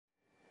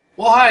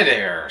Well, hi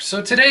there.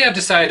 So today I've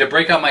decided to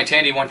break out my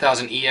Tandy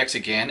 1000EX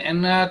again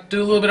and do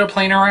a little bit of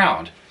playing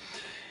around.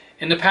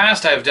 In the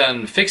past I've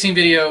done fixing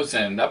videos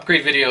and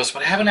upgrade videos,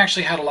 but I haven't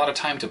actually had a lot of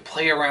time to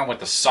play around with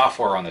the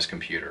software on this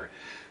computer.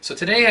 So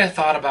today I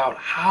thought about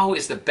how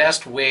is the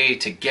best way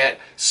to get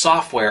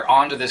software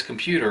onto this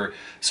computer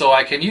so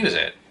I can use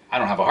it. I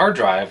don't have a hard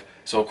drive,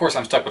 so of course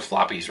I'm stuck with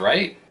floppies,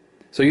 right?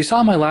 So you saw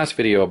in my last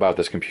video about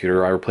this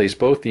computer, I replaced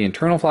both the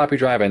internal floppy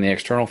drive and the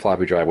external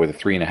floppy drive with a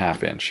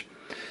 3.5 inch.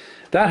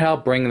 That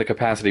helped bring the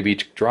capacity of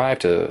each drive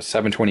to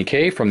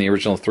 720K from the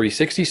original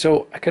 360,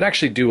 so I could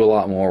actually do a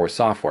lot more with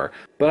software.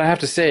 But I have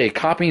to say,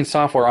 copying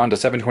software onto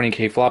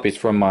 720K floppies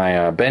from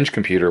my bench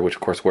computer, which of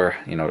course where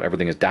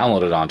everything is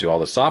downloaded onto, all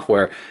the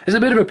software, is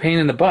a bit of a pain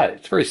in the butt.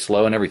 It's very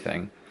slow and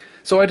everything.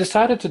 So I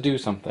decided to do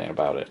something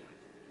about it.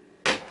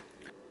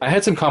 I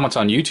had some comments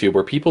on YouTube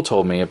where people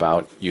told me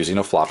about using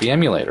a floppy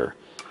emulator.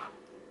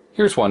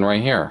 Here's one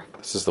right here.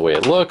 This is the way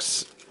it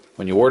looks.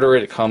 When you order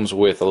it, it comes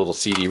with a little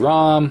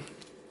CD-ROM,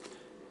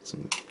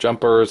 some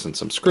jumpers and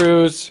some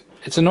screws.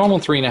 It's a normal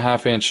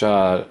 3.5 inch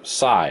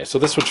size, so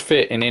this would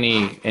fit in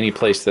any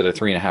place that a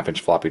 3.5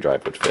 inch floppy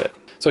drive would fit.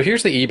 So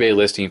here's the eBay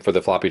listing for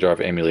the floppy drive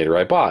emulator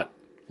I bought.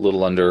 A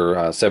little under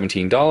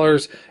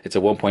 $17. It's a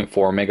 1.4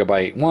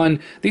 megabyte one.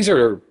 These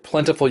are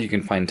plentiful. You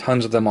can find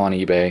tons of them on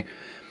eBay.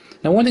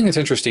 Now, one thing that's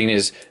interesting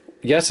is,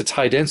 yes, it's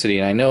high density,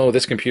 and I know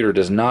this computer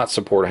does not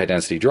support high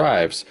density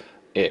drives.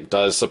 It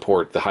does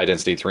support the high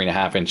density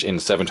 3.5 inch in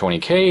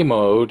 720K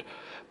mode,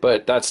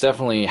 but that's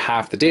definitely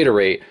half the data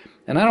rate,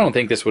 and I don't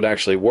think this would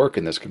actually work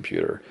in this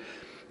computer.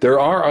 There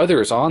are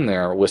others on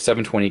there with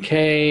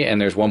 720K, and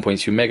there's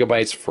 1.2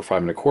 megabytes for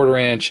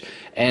 5.25 inch,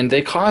 and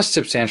they cost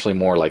substantially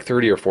more, like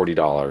 $30 or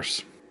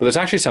 $40. But there's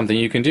actually something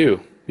you can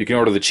do. You can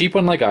order the cheap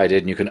one like I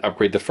did, and you can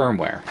upgrade the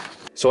firmware.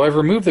 So I've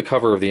removed the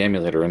cover of the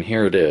emulator, and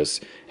here it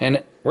is.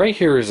 And right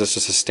here is just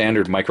a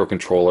standard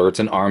microcontroller. It's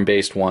an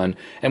ARM-based one,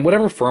 and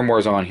whatever firmware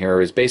is on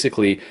here is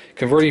basically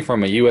converting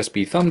from a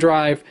USB thumb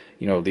drive,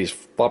 these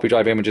floppy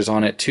drive images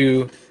on it,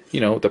 to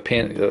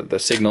the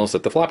signals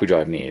that the floppy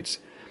drive needs.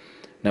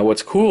 Now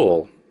what's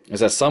cool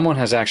is that someone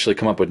has actually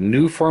come up with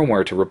new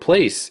firmware to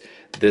replace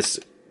this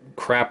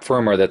crap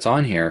firmware that's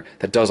on here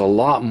that does a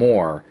lot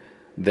more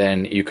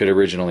than you could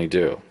originally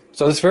do.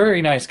 So this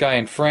very nice guy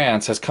in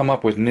France has come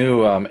up with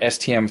new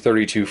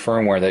STM32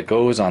 firmware that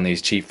goes on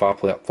these cheap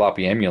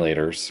floppy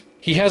emulators.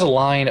 He has a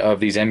line of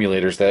these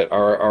emulators that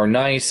are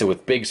nice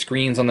with big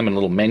screens on them and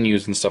little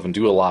menus and stuff and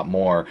do a lot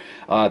more.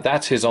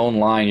 That's his own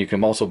line. You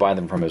can also buy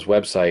them from his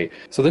website.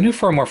 So the new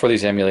firmware for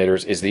these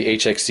emulators is the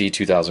HXC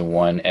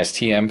 2001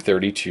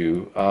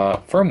 STM32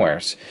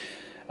 firmwares.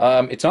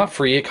 It's not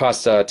free. It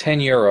costs 10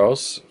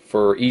 euros.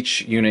 For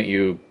each unit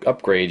you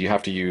upgrade, you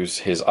have to use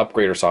his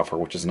upgrader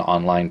software, which is an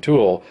online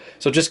tool.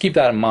 So just keep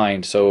that in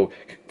mind. So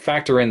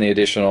factor in the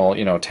additional,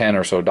 $10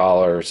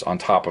 or so on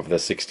top of the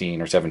 $16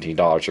 or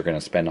 $17 you're going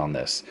to spend on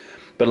this.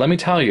 But let me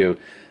tell you,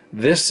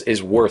 this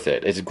is worth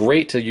it. It's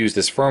great to use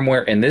this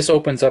firmware, and this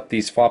opens up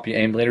these floppy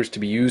emulators to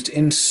be used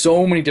in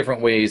so many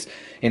different ways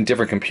in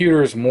different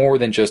computers, more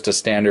than just a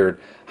standard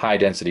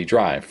high-density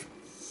drive.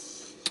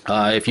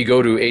 If you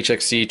go to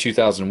HXC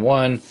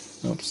 2001,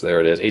 oops, there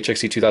it is,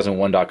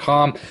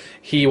 hxc2001.com,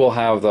 he will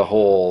have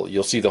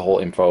you'll see the whole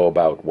info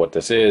about what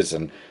this is,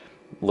 and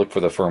look for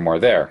the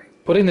firmware there.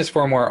 Putting this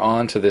firmware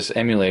onto this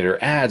emulator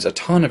adds a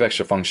ton of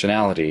extra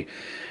functionality.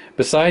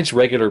 Besides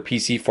regular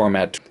PC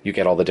format, you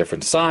get all the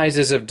different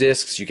sizes of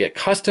disks, you get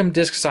custom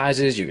disk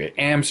sizes, you get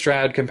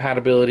Amstrad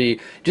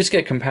compatibility, just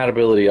get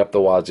compatibility up the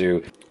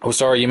wazoo. Oh,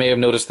 sorry, you may have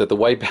noticed that the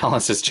white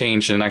balance has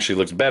changed and actually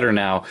looks better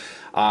now.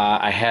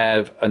 I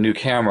have a new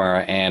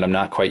camera and I'm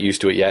not quite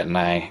used to it yet, and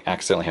I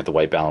accidentally had the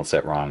white balance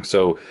set wrong.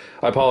 So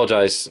I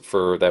apologize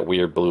for that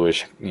weird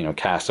bluish,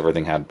 cast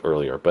everything had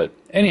earlier. But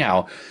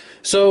anyhow,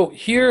 so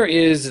here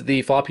is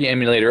the floppy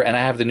emulator, and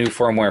I have the new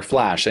firmware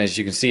flash. And as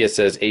you can see, it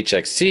says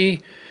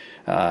HXC.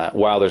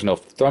 While there's no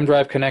thumb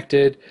drive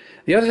connected.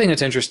 The other thing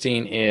that's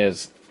interesting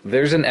is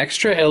there's an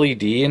extra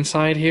LED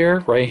inside here,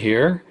 right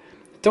here.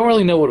 Don't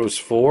really know what it was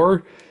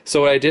for.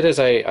 So what I did is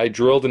I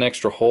drilled an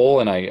extra hole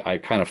and I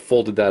kind of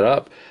folded that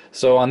up.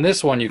 So on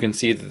this one you can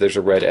see that there's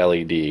a red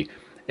LED.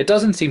 It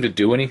doesn't seem to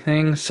do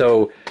anything,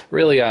 so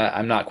really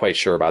I'm not quite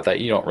sure about that.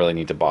 You don't really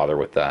need to bother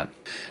with that.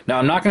 Now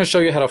I'm not going to show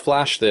you how to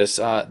flash this.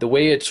 The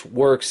way it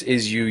works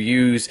is you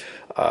use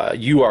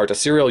UART, a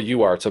serial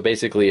UART, so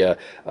basically a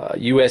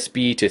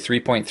USB to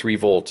 3.3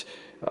 volt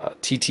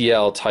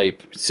TTL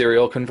type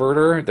serial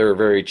converter. They're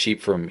very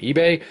cheap from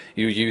eBay.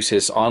 You use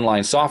his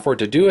online software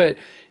to do it,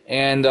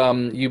 and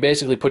you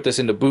basically put this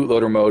into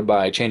bootloader mode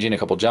by changing a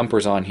couple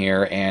jumpers on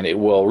here, and it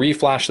will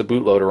reflash the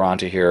bootloader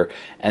onto here,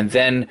 and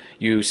then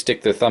you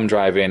stick the thumb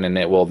drive in and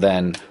it will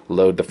then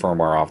load the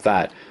firmware off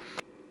that.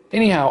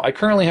 Anyhow, I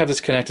currently have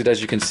this connected,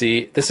 as you can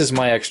see. This is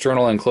my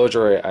external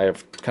enclosure. I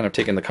have kind of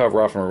taken the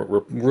cover off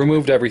and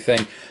removed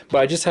everything, but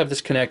I just have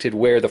this connected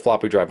where the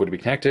floppy drive would be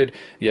connected.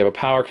 You have a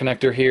power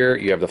connector here,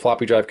 you have the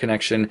floppy drive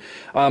connection.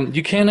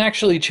 You can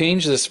actually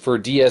change this for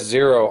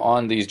DS0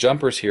 on these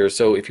jumpers here,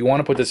 so if you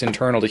want to put this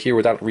internal to here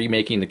without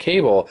remaking the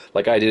cable,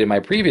 like I did in my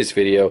previous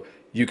video,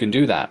 you can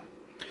do that.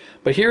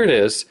 But here it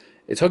is.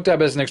 It's hooked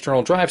up as an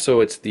external drive,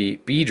 so it's the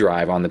B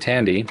drive on the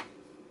Tandy.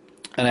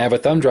 And I have a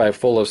thumb drive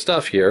full of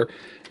stuff here,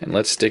 and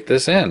let's stick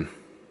this in.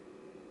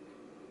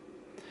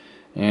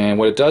 And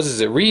what it does is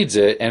it reads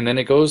it, and then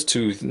it goes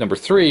to number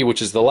 3, which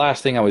is the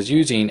last thing I was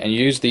using, and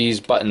use these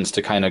buttons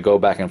to kind of go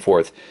back and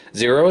forth.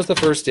 0 is the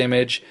first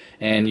image,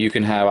 and you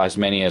can have as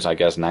many as, I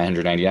guess,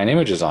 999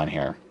 images on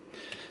here.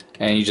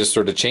 And you just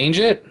sort of change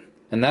it,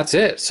 and that's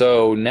it.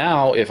 So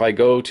now if I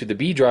go to the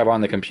B drive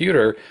on the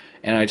computer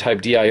and I type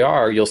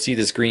dir, you'll see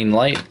this green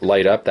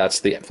light up.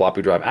 That's the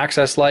floppy drive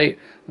access light.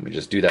 Let me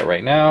just do that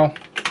right now.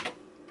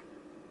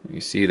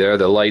 You see there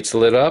the light's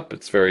lit up.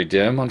 It's very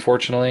dim,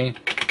 unfortunately.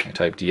 I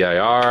type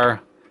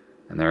dir,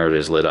 and there it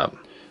is lit up.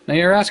 Now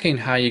you're asking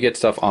how you get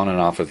stuff on and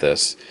off of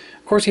this.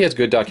 Of course he has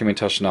good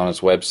documentation on his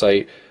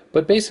website,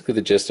 but basically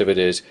the gist of it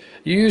is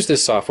you use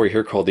this software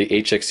here called the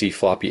HXC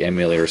Floppy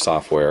Emulator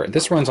software.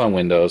 This runs on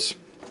Windows.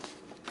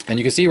 And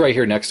you can see right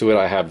here next to it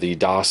I have the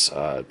DOS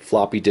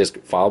floppy disk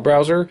file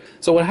browser.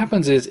 So what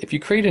happens is if you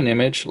create an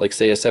image, like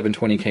say a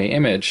 720k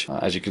image,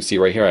 as you can see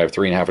right here I have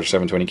 3.5 or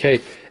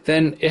 720k,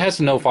 then it has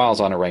no files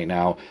on it right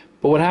now.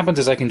 But what happens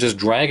is I can just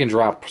drag and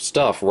drop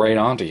stuff right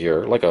onto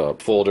here, like a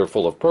folder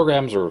full of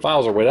programs or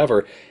files or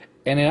whatever,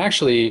 and it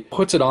actually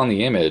puts it on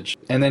the image,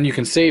 and then you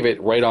can save it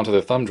right onto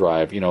the thumb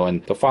drive,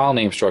 and the file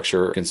name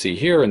structure you can see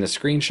here in the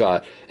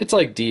screenshot. It's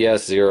like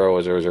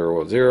DS0,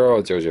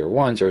 000,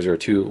 001,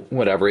 002,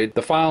 whatever.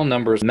 The file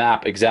numbers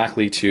map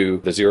exactly to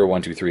the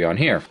 0123 on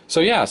here.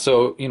 So yeah,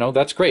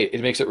 that's great. It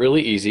makes it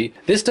really easy.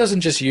 This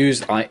doesn't just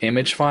use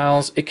image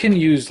files. It can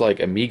use like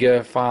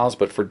Amiga files,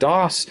 but for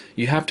DOS,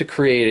 you have to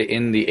create it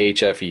in the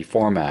HFE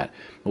format,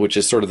 which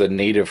is sort of the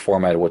native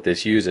format of what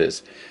this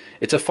uses.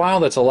 It's a file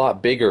that's a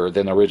lot bigger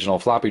than the original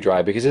floppy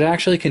drive because it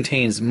actually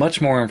contains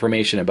much more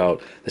information about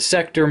the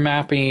sector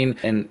mapping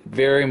and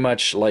very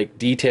much like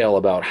detail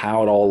about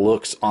how it all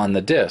looks on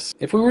the disk.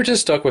 If we were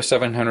just stuck with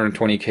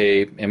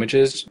 720k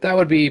images, that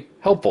would be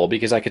helpful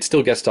because I could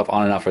still get stuff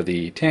on and off of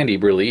the Tandy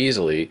really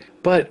easily.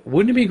 But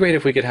wouldn't it be great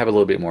if we could have a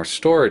little bit more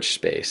storage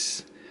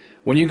space?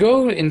 When you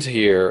go into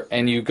here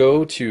and you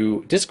go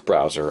to disk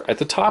browser, at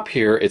the top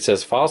here it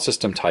says file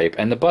system type,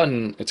 and the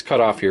button, it's cut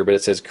off here, but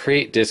it says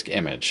create disk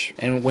image.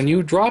 And when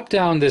you drop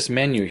down this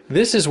menu,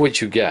 this is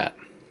what you get.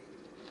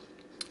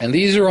 And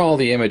these are all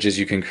the images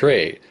you can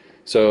create.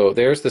 So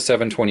there's the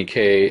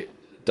 720k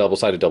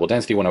double-sided double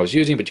density one I was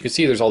using, but you can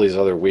see there's all these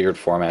other weird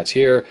formats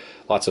here.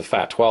 Lots of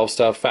FAT12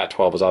 stuff.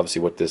 FAT12 is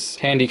obviously what this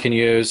Tandy can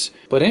use.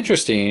 But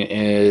interesting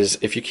is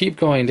if you keep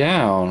going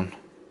down,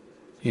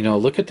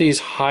 look at these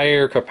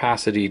higher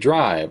capacity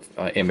drive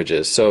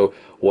images. So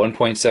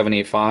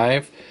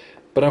 1.785,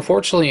 but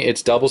unfortunately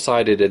it's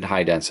double-sided and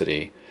high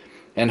density.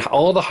 And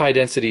all the high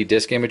density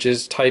disk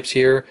images types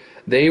here,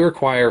 they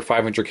require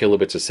 500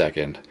 kilobits a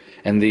second.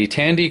 And the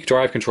Tandy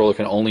drive controller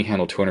can only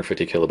handle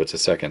 250 kilobits a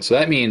second. So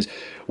that means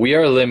we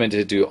are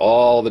limited to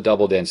all the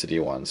double density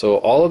ones. So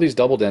all of these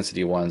double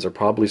density ones are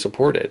probably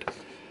supported.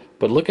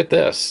 But look at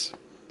this.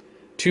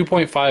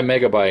 2.5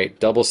 megabyte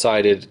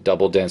double-sided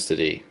double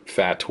density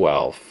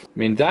FAT12. I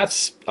mean,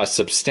 that's a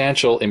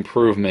substantial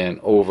improvement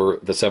over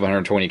the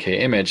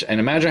 720k image, and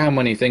imagine how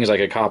many things I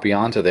could copy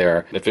onto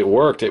there. If it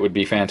worked, it would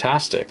be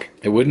fantastic.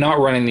 It would not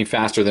run any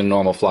faster than a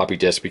normal floppy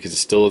disk because it's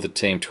still at the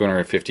same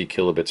 250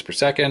 kilobits per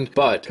second,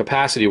 but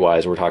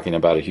capacity-wise, we're talking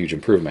about a huge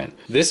improvement.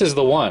 This is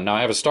the one. Now,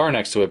 I have a star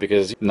next to it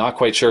because I'm not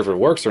quite sure if it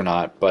works or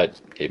not,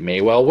 but it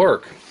may well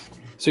work.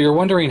 So you're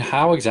wondering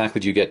how exactly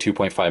do you get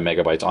 2.5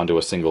 megabytes onto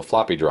a single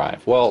floppy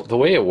drive? Well, the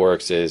way it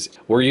works is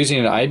we're using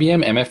an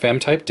IBM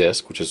MFM type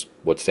disk, which is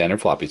what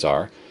standard floppies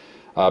are.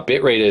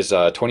 Bitrate is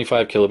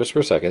 25 kilobits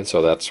per second,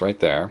 so that's right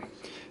there.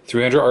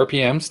 300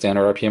 RPM,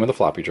 standard RPM of the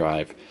floppy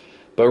drive.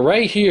 But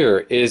right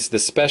here is the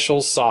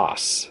special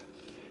sauce.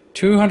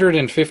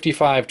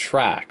 255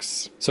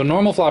 tracks. So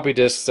normal floppy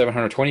disks,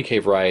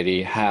 720k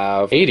variety,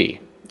 have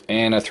 80.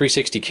 And a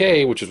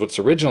 360k, which is what's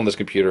original in this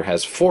computer,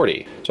 has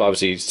 40. So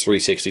obviously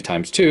 360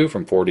 times 2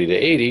 from 40 to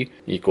 80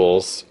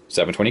 equals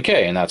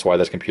 720k, and that's why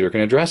this computer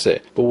can address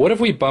it. But what if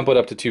we bump it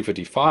up to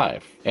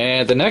 255?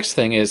 And the next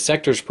thing is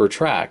sectors per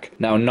track.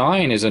 Now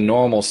 9 is a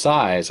normal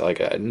size, like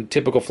a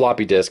typical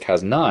floppy disk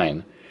has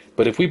 9.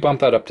 But if we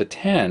bump that up to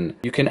 10,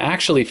 you can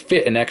actually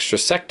fit an extra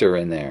sector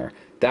in there.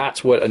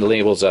 That's what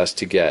enables us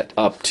to get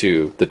up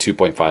to the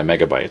 2.5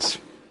 megabytes.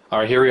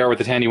 Alright, here we are with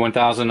the Tandy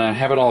 1000. I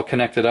have it all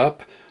connected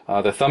up.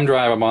 The thumb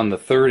drive, I'm on the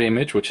third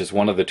image, which is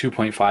one of the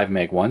 2.5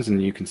 meg ones,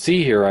 and you can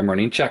see here I'm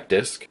running check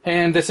disk.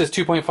 And this is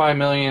 2.5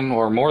 million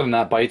or more than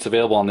that bytes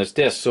available on this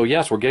disk. So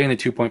yes, we're getting the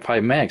 2.5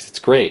 megs. It's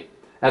great.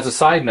 As a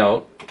side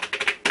note,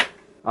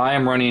 I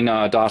am running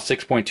DOS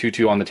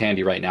 6.22 on the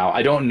Tandy right now.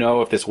 I don't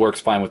know if this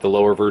works fine with the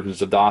lower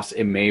versions of DOS.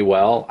 It may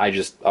well. I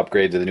just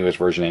upgraded to the newest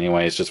version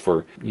anyways, just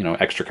for,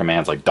 extra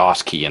commands like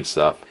DOS key and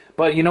stuff.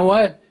 But you know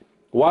what?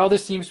 While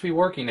this seems to be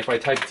working, if I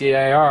type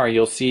dir,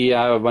 you'll see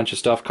I have a bunch of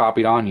stuff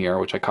copied on here,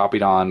 which I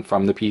copied on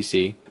from the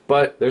PC.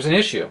 But there's an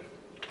issue.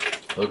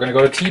 We're going to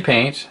go to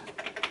T-Paint,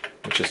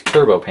 which is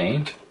Turbo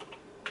Paint.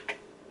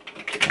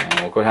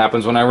 And look what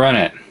happens when I run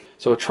it.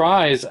 So it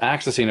tries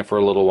accessing it for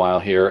a little while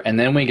here, and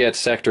then we get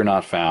sector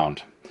not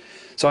found.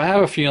 So I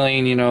have a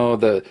feeling, you know,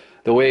 the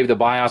way the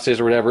BIOS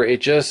is or whatever,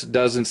 it just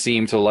doesn't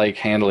seem to like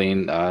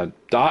handling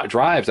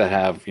drives that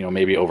have, you know,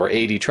 maybe over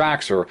 80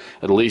 tracks or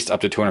at least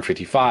up to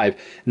 255.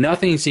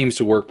 Nothing seems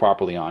to work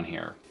properly on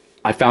here.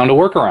 I found a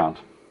workaround.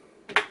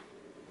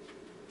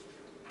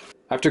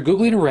 After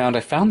Googling around, I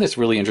found this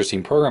really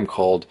interesting program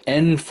called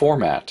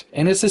NFORMAT,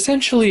 and it's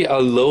essentially a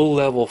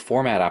low-level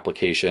format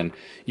application.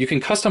 You can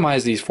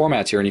customize these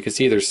formats here, and you can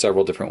see there's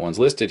several different ones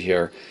listed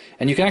here,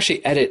 and you can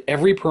actually edit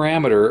every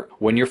parameter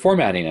when you're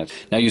formatting it.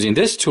 Now, using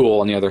this tool,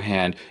 on the other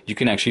hand, you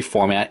can actually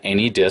format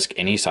any disk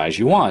any size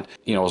you want,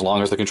 you know, as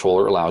long as the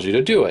controller allows you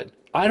to do it.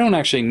 I don't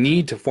actually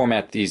need to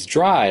format these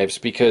drives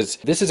because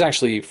this is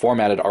actually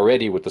formatted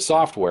already with the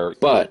software,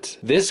 but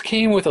this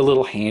came with a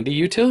little handy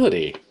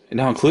utility.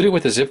 Now, included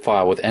with the zip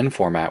file with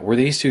NFORMAT were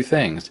these two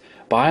things: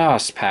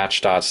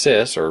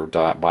 BIOSpatch.sys or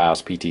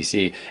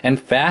BIOSPTC and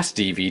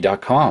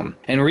fastdv.com.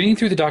 And reading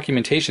through the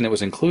documentation that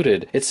was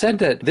included, it said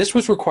that this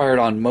was required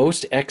on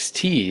most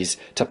XTs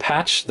to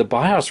patch the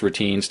BIOS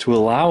routines to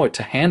allow it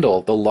to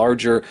handle the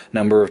larger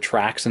number of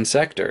tracks and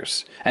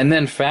sectors. And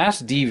then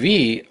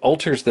fastdv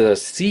alters the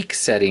seek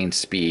setting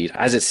speed.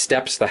 As it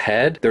steps the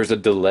head, there's a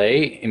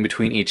delay in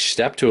between each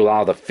step to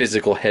allow the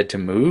physical head to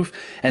move,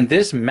 and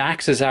this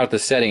maxes out the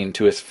setting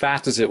to as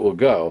fast as it will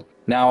go.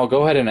 Now I'll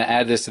go ahead and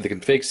add this to the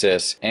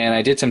config.sys, and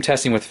I did some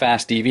testing with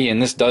fastdv,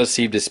 and this does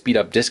seem to speed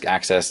up disk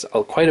access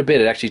quite a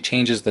bit. It actually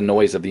changes the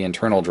noise of the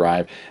internal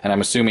drive, and I'm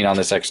assuming on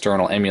this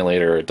external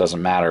emulator it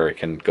doesn't matter, it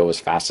can go as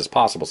fast as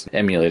possible, so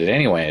emulate it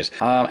anyways.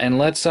 And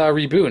let's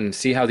reboot and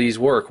see how these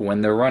work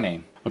when they're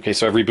running. Okay,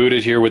 so I've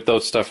rebooted here with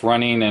those stuff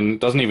running, and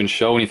it doesn't even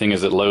show anything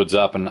as it loads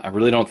up, and I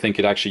really don't think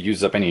it actually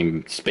uses up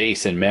any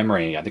space in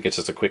memory. I think it's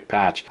just a quick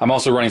patch. I'm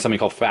also running something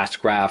called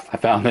FastGraph. I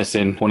found this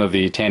in one of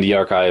the Tandy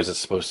archives. It's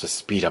supposed to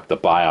speed up the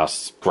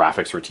BIOS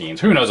graphics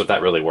routines. Who knows if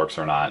that really works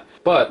or not.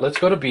 But let's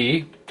go to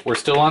B. We're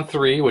still on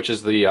 3, which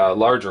is the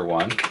larger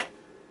one.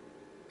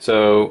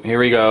 So here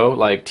we go,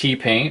 like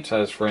T-Paint,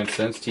 as for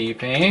instance,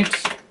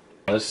 T-Paint.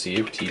 Let's see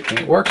if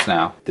T-Paint works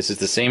now. This is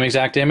the same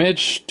exact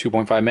image,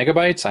 2.5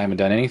 megabytes. I haven't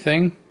done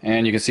anything.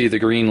 And you can see the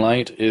green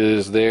light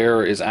is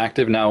there, is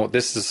active. Now,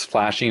 this is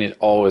flashing. It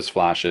always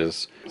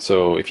flashes.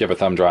 So if you have a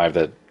thumb drive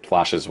that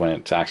flashes when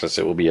it's accessed,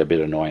 it will be a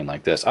bit annoying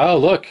like this. Oh,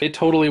 look, it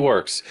totally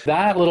works.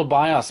 That little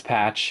BIOS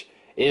patch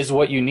is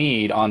what you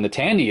need on the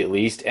Tandy at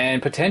least,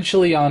 and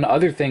potentially on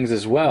other things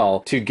as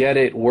well, to get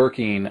it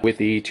working with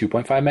the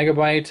 2.5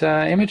 megabyte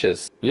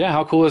images. Yeah,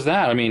 how cool is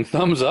that? I mean,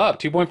 thumbs up,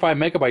 2.5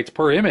 megabytes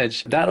per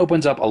image. That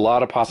opens up a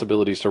lot of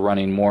possibilities to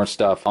running more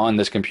stuff on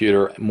this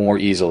computer more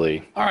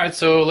easily. Alright,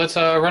 so let's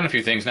run a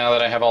few things now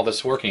that I have all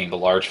this working. The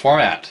large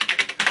format.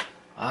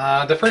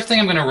 The first thing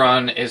I'm going to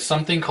run is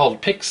something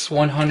called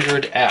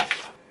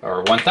Pix100F.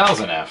 Or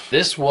 1000F.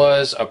 This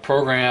was a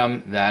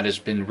program that has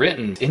been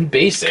written in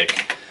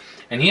BASIC,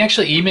 and he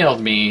actually emailed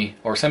me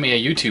or sent me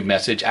a YouTube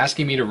message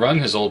asking me to run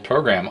his old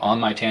program on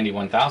my Tandy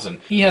 1000.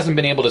 He hasn't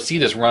been able to see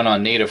this run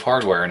on native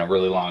hardware in a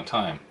really long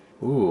time.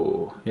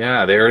 Ooh,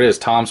 yeah, there it is,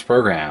 Tom's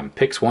program,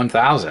 Pix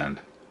 1000.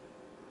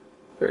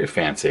 Very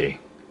fancy.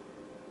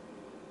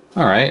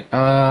 Alright,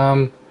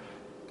 how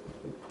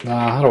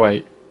do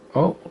I...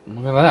 Oh,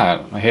 look at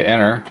that. I hit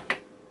enter.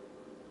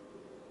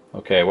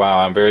 Okay, wow,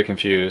 I'm very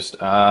confused.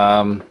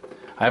 I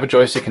have a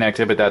joystick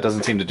connected, but that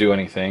doesn't seem to do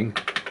anything.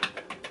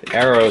 The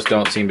arrows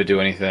don't seem to do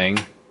anything.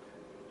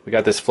 We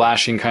got this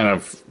flashing kind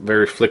of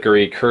very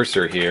flickery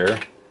cursor here.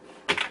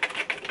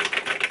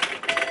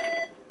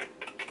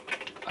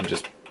 I'm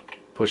just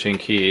pushing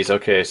keys.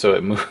 Okay, so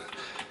it moves.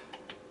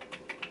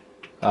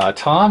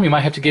 Tom, you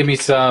might have to give me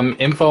some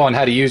info on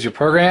how to use your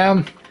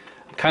program.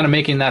 I'm kind of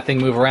making that thing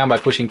move around by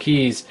pushing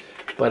keys,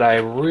 but I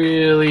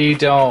really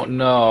don't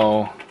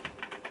know.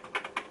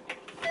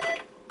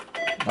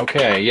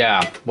 Okay,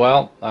 yeah.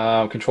 Well,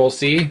 Control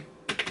C.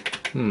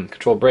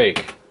 Control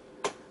break.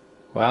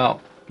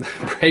 Well,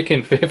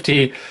 breaking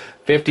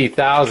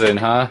 50,000,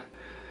 huh?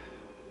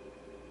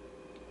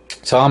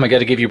 Tom, I got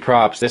to give you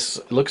props. This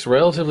looks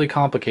relatively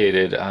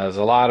complicated. There's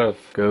a lot of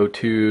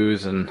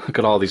go-tos, and look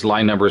at all these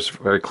line numbers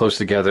very close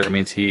together. It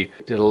means he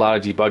did a lot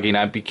of debugging.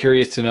 I'd be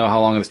curious to know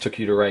how long this took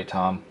you to write,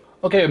 Tom.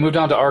 Okay, I moved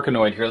on to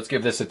Arkanoid here. Let's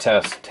give this a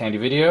test. Tandy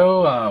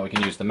video. We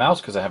can use the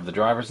mouse because I have the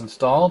drivers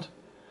installed.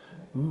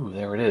 Ooh,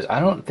 there it is. I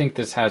don't think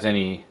this has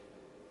any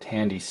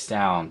Tandy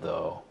sound,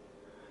 though.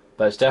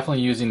 But it's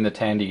definitely using the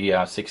Tandy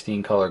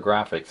 16 color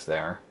graphics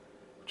there,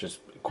 which is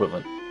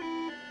equivalent.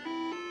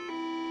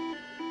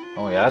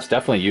 Oh yeah, that's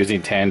definitely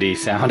using Tandy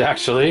sound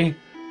actually.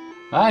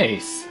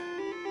 Nice.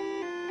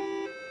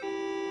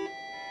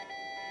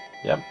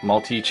 Yep,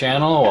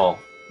 multi-channel, well,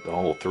 the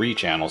whole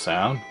 3-channel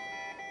sound.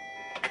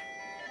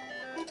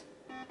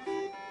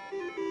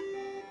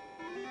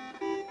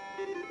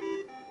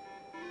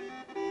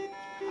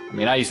 I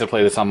mean, I used to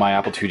play this on my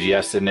Apple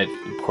IIgs, and of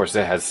course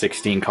it has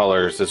 16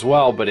 colors as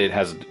well, but it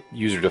has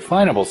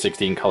user-definable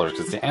 16 colors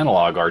because it's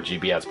analog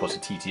RGB as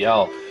opposed to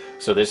TTL,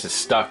 so this is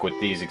stuck with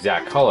these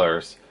exact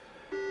colors.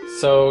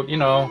 So, you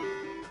know,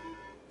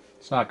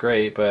 it's not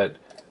great, but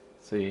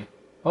see.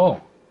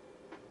 Oh.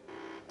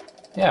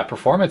 Yeah,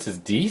 performance is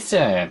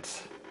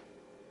decent.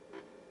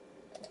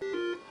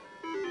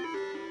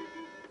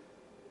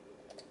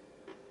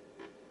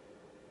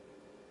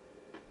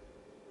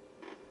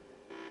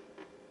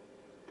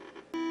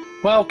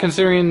 Well,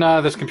 considering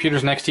this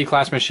computer's an XT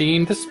class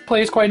machine, this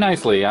plays quite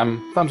nicely.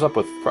 I'm thumbs up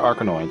for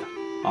Arkanoid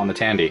on the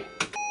Tandy.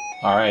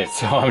 Alright,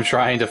 so I'm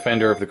trying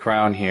Defender of the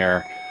Crown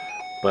here,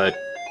 but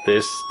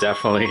this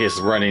definitely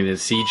is running in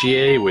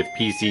CGA with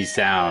PC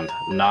sound,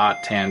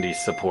 not Tandy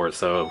support,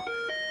 so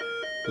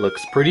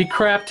looks pretty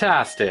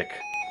craptastic.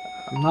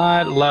 I'm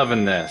not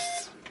loving this.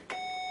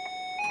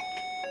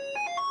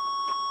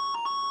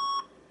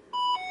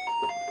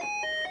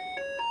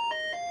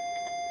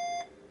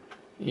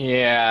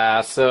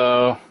 Yeah,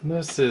 so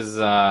this is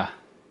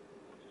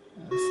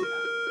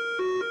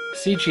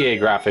CGA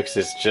graphics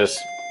is just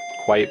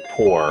quite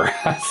poor.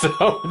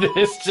 So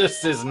this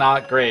just is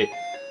not great.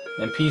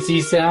 And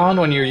PC sound,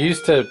 when you're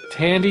used to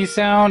Tandy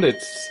sound,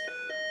 it's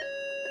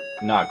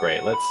not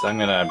great. I'm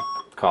gonna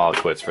call it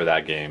quits for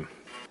that game.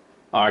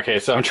 Okay,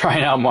 so I'm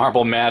trying out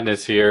Marble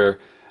Madness here.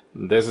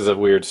 This is a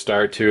weird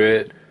start to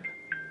it.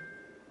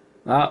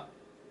 Oh,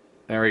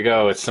 there we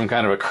go. It's some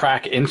kind of a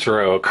crack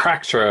intro, a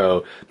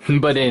cracktro,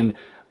 but in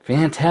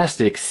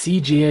fantastic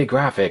CGA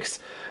graphics.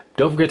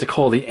 Don't forget to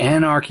call the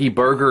Anarchy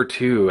Burger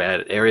 2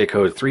 at area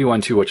code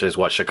 312, which is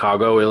what,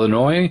 Chicago,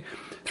 Illinois?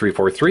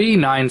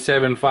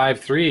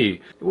 343-9753.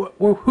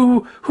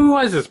 Who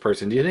was this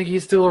person? Do you think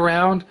he's still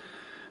around?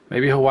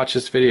 Maybe he'll watch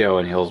this video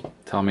and he'll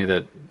tell me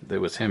that it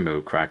was him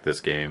who cracked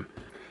this game.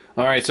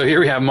 Alright, so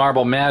here we have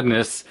Marble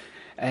Madness.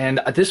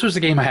 And this was a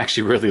game I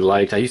actually really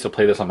liked. I used to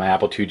play this on my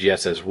Apple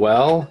IIgs as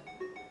well.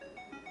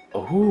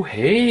 Oh,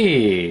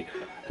 hey!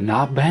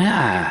 Not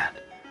bad.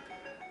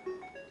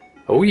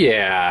 Oh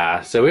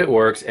yeah, so it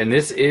works. And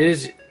this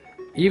is,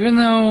 even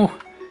though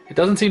it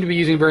doesn't seem to be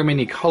using very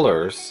many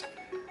colors,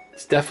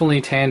 it's definitely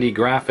Tandy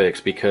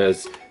graphics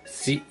because,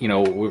 see, you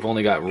know, we've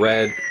only got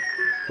red,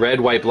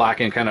 white,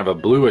 black, and kind of a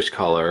bluish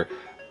color.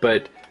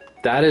 But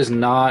that is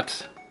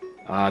not,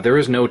 there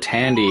is no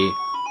Tandy.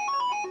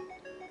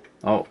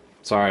 Oh,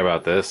 sorry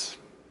about this.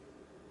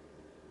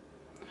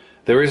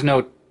 There is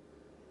no,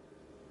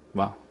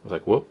 well, I was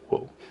like,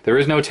 whoa. There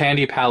is no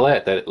Tandy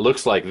palette that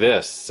looks like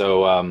this,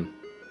 so,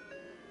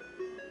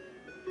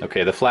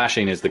 okay, the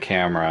flashing is the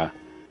camera.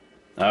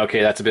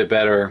 Okay, that's a bit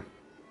better.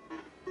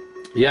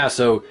 Yeah,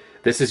 so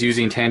this is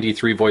using Tandy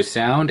 3 voice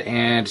sound,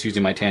 and it's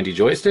using my Tandy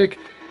joystick.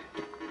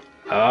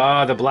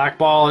 Ah, the black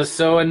ball is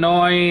so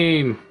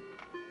annoying!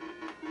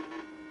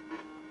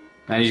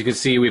 And as you can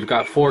see, we've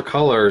got 4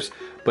 colors,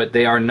 but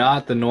they are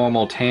not the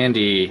normal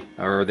Tandy,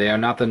 or they are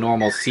not the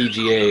normal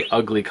CGA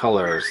ugly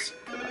colors.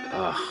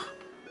 Ugh.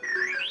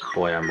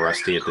 Boy, I'm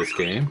rusty at this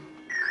game.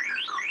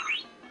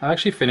 I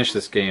actually finished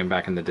this game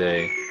back in the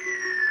day.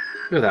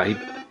 Look at that, he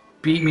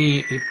beat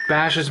me, he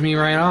bashes me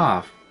right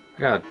off.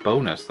 I got a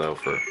bonus, though,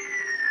 for...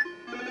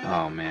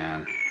 Oh,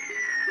 man.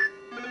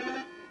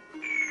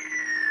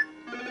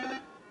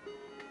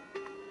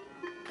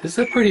 This is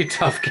a pretty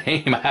tough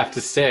game, I have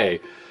to say.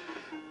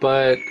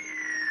 But...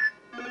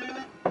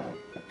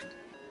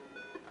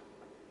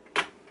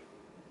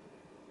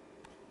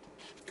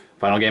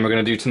 Final game we're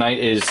going to do tonight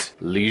is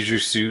Leisure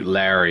Suit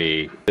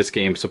Larry. This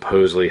game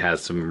supposedly has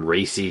some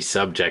racy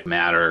subject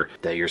matter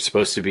that you're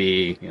supposed to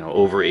be, you know,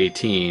 over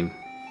 18.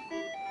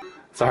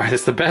 Sorry,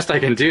 that's the best I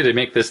can do to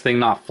make this thing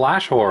not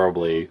flash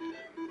horribly.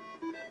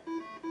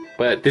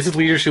 But this is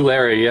Leisure Suit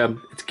Larry.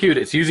 It's cute.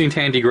 It's using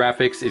Tandy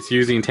graphics. It's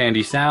using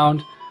Tandy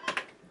sound.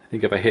 I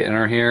think if I hit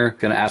enter here,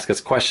 it's going to ask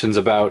us questions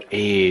about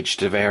age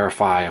to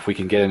verify if we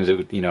can get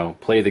into, you know,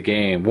 play the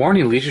game.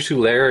 Warning, Leisure Suit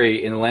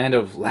Larry in the land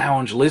of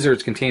lounge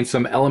lizards contains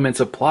some elements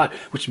of plot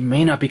which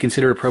may not be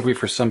considered appropriate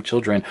for some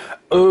children.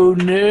 Oh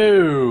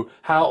no!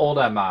 How old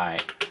am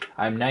I?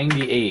 I'm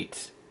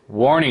 98.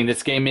 Warning,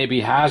 this game may be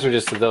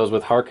hazardous to those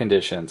with heart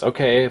conditions.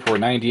 Okay, if we're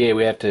 98,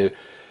 we have to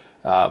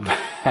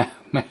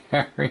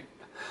marry.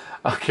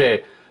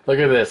 Okay. Look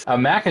at this. A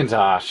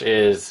Macintosh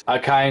is a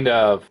kind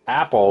of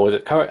apple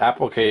with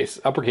uppercase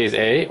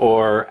A,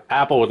 or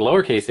apple with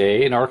lowercase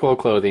a, an article of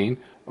clothing,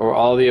 or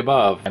all of the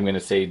above. I'm going to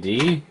say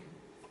D.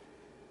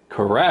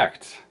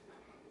 Correct.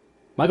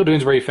 Michael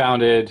Doonesbury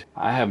founded,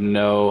 I have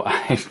no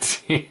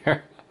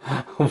idea,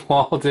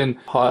 Walden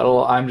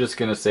Puddle. I'm just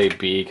going to say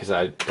B because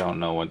I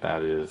don't know what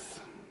that is.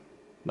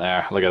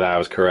 There, look at that, I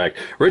was correct.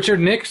 Richard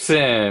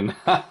Nixon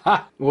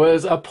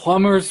was a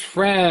plumber's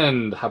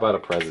friend. How about a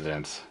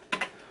president?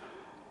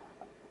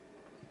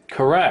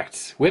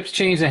 Correct. Whips,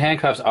 chains, and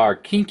handcuffs are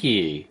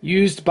kinky.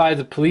 Used by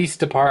the police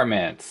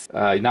departments.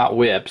 Not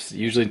whips.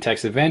 Usually in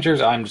text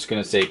adventures. I'm just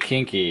going to say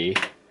kinky.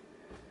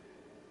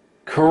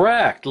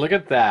 Correct. Look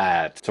at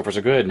that. So far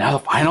so good. Now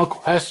the final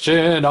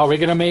question. Are we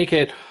going to make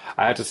it?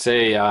 I have to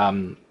say,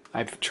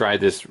 I've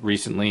tried this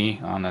recently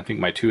on, I think,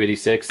 my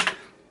 286.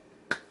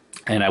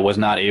 And I was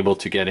not able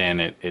to get in.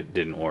 It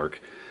didn't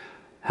work.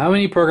 How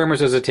many programmers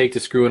does it take to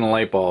screw in a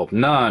light bulb?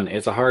 None.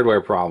 It's a hardware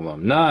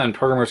problem. None.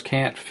 Programmers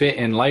can't fit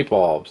in light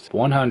bulbs.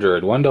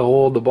 100. 1 to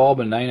hold the bulb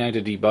and 99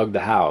 to debug the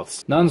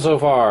house. None so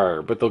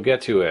far, but they'll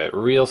get to it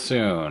real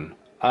soon.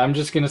 I'm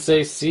just gonna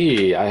say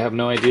C. I have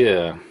no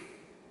idea.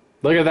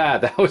 Look at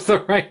that. That was the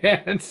right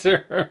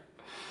answer.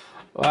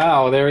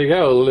 Wow, there we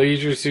go.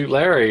 Leisure Suit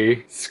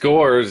Larry.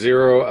 Score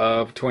 0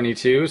 of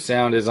 22.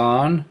 Sound is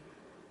on.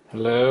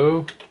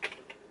 Hello?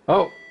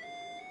 Oh.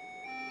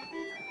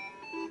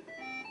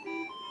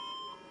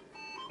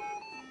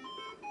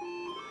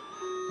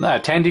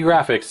 Tandy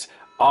graphics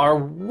are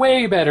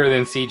way better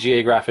than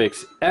CGA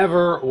graphics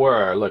ever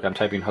were. Look, I'm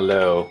typing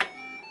hello.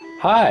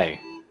 Hi.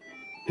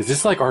 Is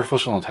this like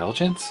artificial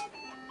intelligence?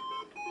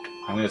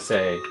 I'm gonna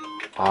say,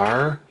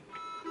 Are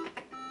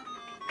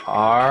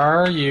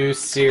you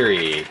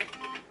Siri?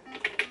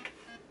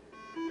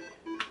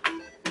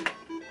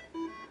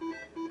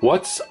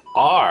 What's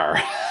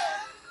R?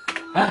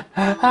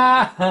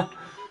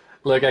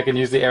 Look, I can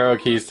use the arrow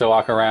keys to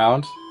walk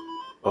around.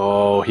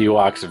 Oh, he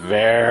walks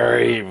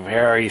very,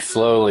 very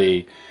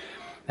slowly.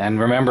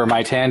 And remember,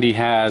 my Tandy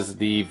has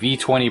the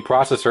V20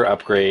 processor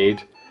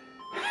upgrade.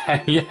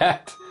 And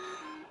yet,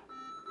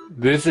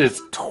 this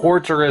is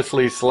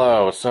torturously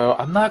slow. So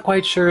I'm not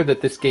quite sure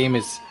that this game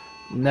is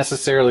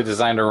necessarily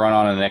designed to run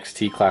on an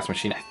XT class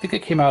machine. I think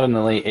it came out in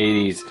the late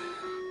 80s.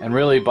 And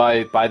really,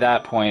 by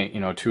that point,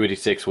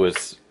 286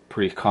 was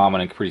pretty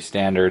common and pretty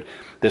standard.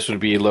 This would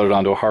be loaded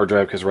onto a hard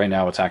drive because right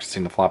now it's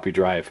accessing the floppy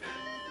drive.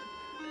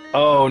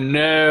 Oh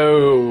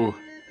no!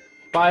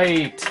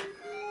 Bite!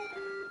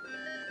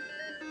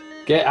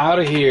 Get out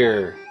of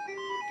here!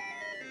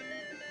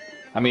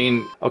 I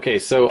mean, okay,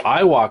 so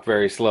I walk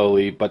very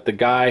slowly, but the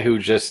guy who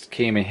just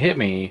came and hit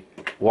me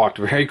walked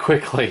very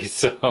quickly,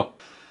 so...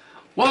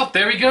 Well,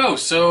 there we go.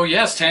 So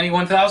yes, Tandy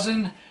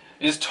 1000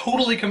 is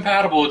totally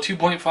compatible with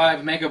 2.5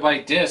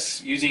 megabyte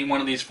disks using one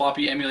of these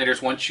floppy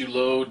emulators once you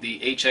load the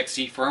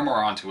HXC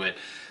firmware onto it.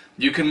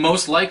 You can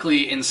most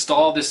likely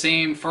install the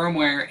same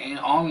firmware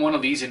on one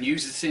of these and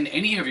use this in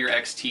any of your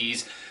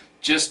XTs.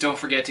 Just don't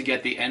forget to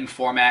get the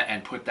NFORMAT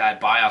and put that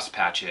BIOS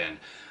patch in.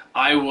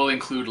 I will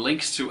include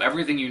links to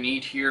everything you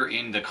need here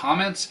in the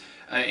comments,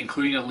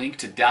 including a link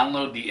to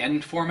download the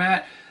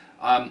NFORMAT.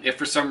 If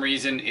for some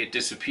reason it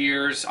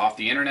disappears off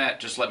the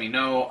internet, just let me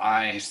know.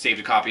 I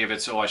saved a copy of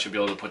it, so I should be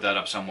able to put that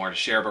up somewhere to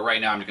share. But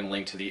right now I'm going to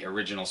link to the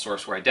original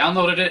source where I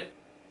downloaded it.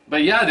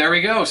 But yeah, there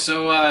we go.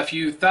 So if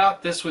you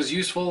thought this was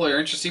useful or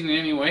interesting in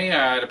any way,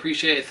 I'd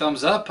appreciate a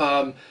thumbs up.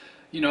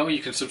 You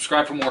can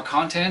subscribe for more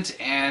content.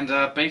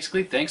 And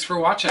basically, thanks for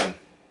watching.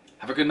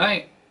 Have a good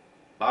night.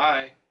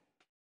 Bye.